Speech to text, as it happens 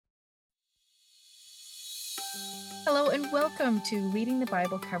Hello and welcome to Reading the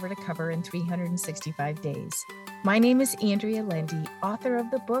Bible Cover to Cover in 365 Days. My name is Andrea Lendy, author of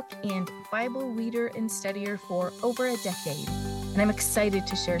the book and Bible reader and studier for over a decade, and I'm excited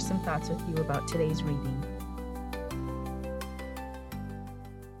to share some thoughts with you about today's reading.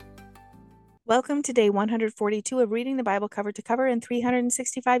 Welcome to day 142 of Reading the Bible Cover to Cover in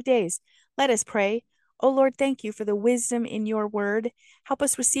 365 Days. Let us pray. Oh Lord, thank you for the wisdom in your word. Help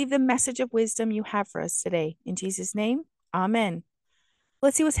us receive the message of wisdom you have for us today. In Jesus' name, amen.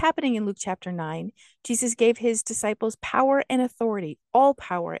 Let's see what's happening in Luke chapter 9. Jesus gave his disciples power and authority, all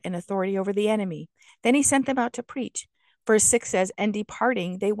power and authority over the enemy. Then he sent them out to preach. Verse 6 says, "And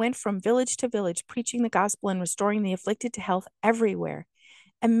departing, they went from village to village, preaching the gospel and restoring the afflicted to health everywhere."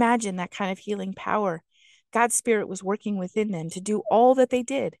 Imagine that kind of healing power. God's Spirit was working within them to do all that they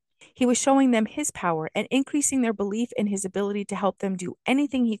did. He was showing them his power and increasing their belief in his ability to help them do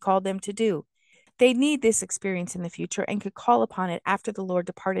anything he called them to do. They need this experience in the future and could call upon it after the Lord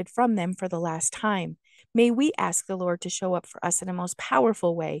departed from them for the last time. May we ask the Lord to show up for us in a most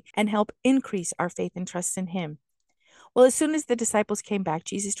powerful way and help increase our faith and trust in him. Well, as soon as the disciples came back,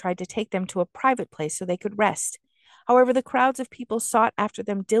 Jesus tried to take them to a private place so they could rest. However, the crowds of people sought after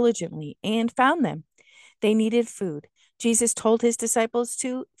them diligently and found them. They needed food. Jesus told his disciples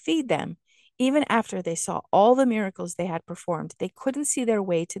to feed them. Even after they saw all the miracles they had performed, they couldn't see their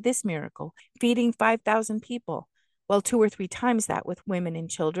way to this miracle, feeding 5,000 people. Well, 2 or 3 times that with women and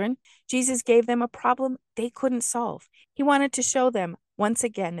children. Jesus gave them a problem they couldn't solve. He wanted to show them once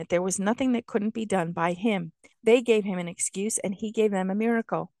again that there was nothing that couldn't be done by him. They gave him an excuse, and he gave them a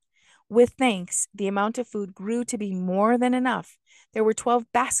miracle. With thanks, the amount of food grew to be more than enough. There were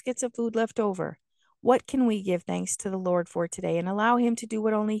 12 baskets of food left over. What can we give thanks to the Lord for today and allow him to do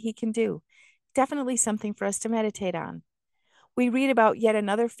what only he can do? Definitely something for us to meditate on. We read about yet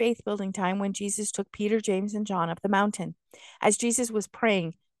another faith building time when Jesus took Peter, James, and John up the mountain. As Jesus was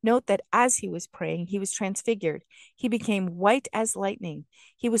praying, note that as he was praying, he was transfigured. He became white as lightning.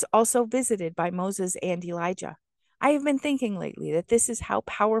 He was also visited by Moses and Elijah. I have been thinking lately that this is how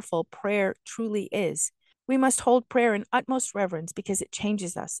powerful prayer truly is. We must hold prayer in utmost reverence because it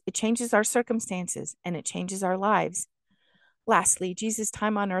changes us, it changes our circumstances, and it changes our lives. Lastly, Jesus'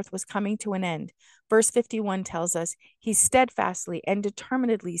 time on earth was coming to an end. Verse 51 tells us he steadfastly and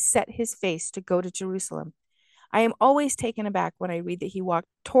determinedly set his face to go to Jerusalem. I am always taken aback when I read that he walked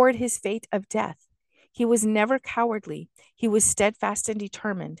toward his fate of death. He was never cowardly. He was steadfast and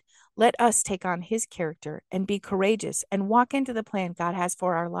determined. Let us take on his character and be courageous and walk into the plan God has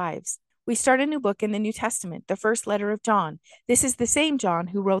for our lives. We start a new book in the New Testament, the first letter of John. This is the same John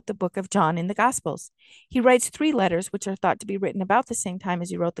who wrote the book of John in the Gospels. He writes 3 letters, which are thought to be written about the same time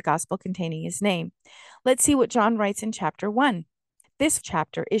as he wrote the Gospel containing his name. Let's see what John writes in chapter 1. This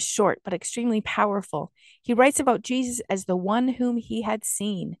chapter is short but extremely powerful. He writes about Jesus as the one whom he had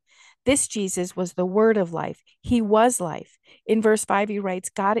seen. This Jesus was the word of life. He was life. In verse 5, he writes,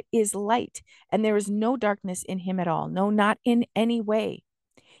 God is light, and there is no darkness in him at all. No, not in any way.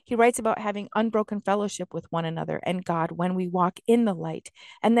 He writes about having unbroken fellowship with one another and God when we walk in the light,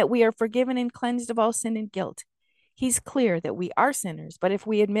 and that we are forgiven and cleansed of all sin and guilt. He's clear that we are sinners, but if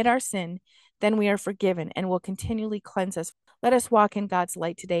we admit our sin, then we are forgiven and will continually cleanse us. Let us walk in God's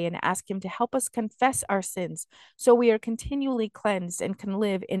light today and ask him to help us confess our sins so we are continually cleansed and can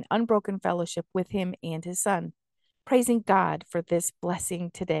live in unbroken fellowship with him and his son. Praising God for this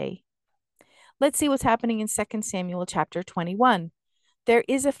blessing today. Let's see what's happening in 2 Samuel chapter 21. There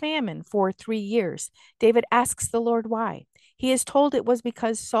is a famine for 3 years. David asks the Lord why. He is told it was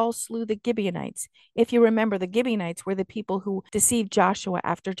because Saul slew the Gibeonites. If you remember, the Gibeonites were the people who deceived Joshua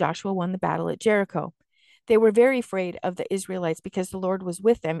after Joshua won the battle at Jericho. They were very afraid of the Israelites because the Lord was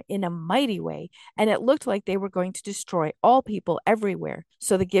with them in a mighty way, and it looked like they were going to destroy all people everywhere.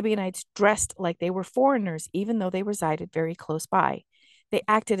 So the Gibeonites dressed like they were foreigners, even though they resided very close by. They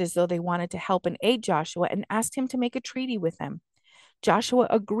acted as though they wanted to help and aid Joshua and asked him to make a treaty with them. Joshua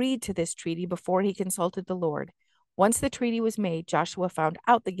agreed to this treaty before he consulted the Lord. Once the treaty was made, Joshua found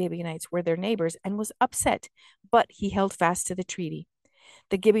out the Gibeonites were their neighbors and was upset, but he held fast to the treaty.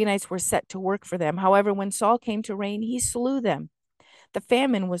 The Gibeonites were set to work for them. However, when Saul came to reign, he slew them. The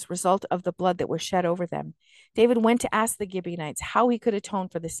famine was a result of the blood that was shed over them. David went to ask the Gibeonites how he could atone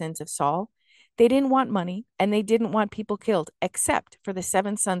for the sins of Saul. They didn't want money, and they didn't want people killed, except for the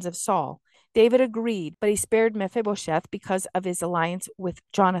 7 sons of Saul. David agreed, but he spared Mephibosheth because of his alliance with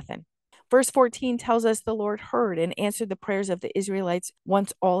Jonathan. Verse 14 tells us the Lord heard and answered the prayers of the Israelites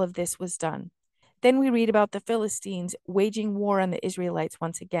once all of this was done. Then we read about the Philistines waging war on the Israelites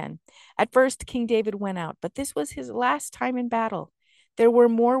once again. At first, King David went out, but this was his last time in battle. There were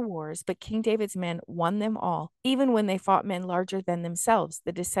more wars, but King David's men won them all, even when they fought men larger than themselves,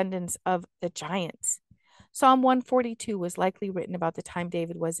 the descendants of the giants. Psalm 142 was likely written about the time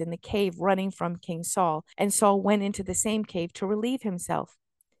David was in the cave running from King Saul, and Saul went into the same cave to relieve himself.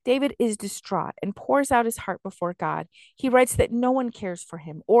 David is distraught and pours out his heart before God. He writes that no one cares for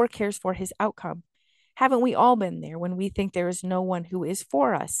him or cares for his outcome. Haven't we all been there when we think there is no one who is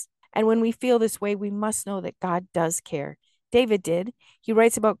for us? And when we feel this way, we must know that God does care. David did. He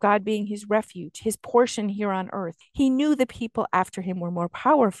writes about God being his refuge, his portion here on earth. He knew the people after him were more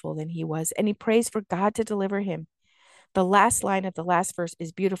powerful than he was, and he prays for God to deliver him. The last line of the last verse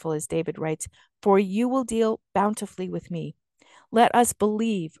is beautiful as David writes, "For you will deal bountifully with me." Let us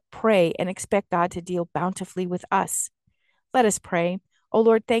believe, pray, and expect God to deal bountifully with us. Let us pray. Oh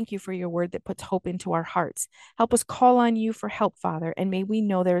Lord, thank you for your word that puts hope into our hearts. Help us call on you for help, Father, and may we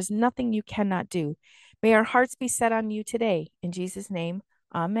know there is nothing you cannot do. May our hearts be set on you today. In Jesus' name,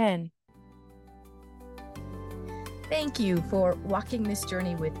 amen. Thank you for walking this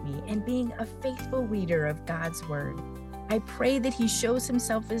journey with me and being a faithful reader of God's word. I pray that he shows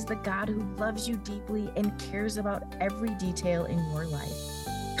himself as the God who loves you deeply and cares about every detail in your life.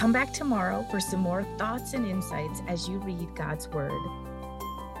 Come back tomorrow for some more thoughts and insights as you read God's word.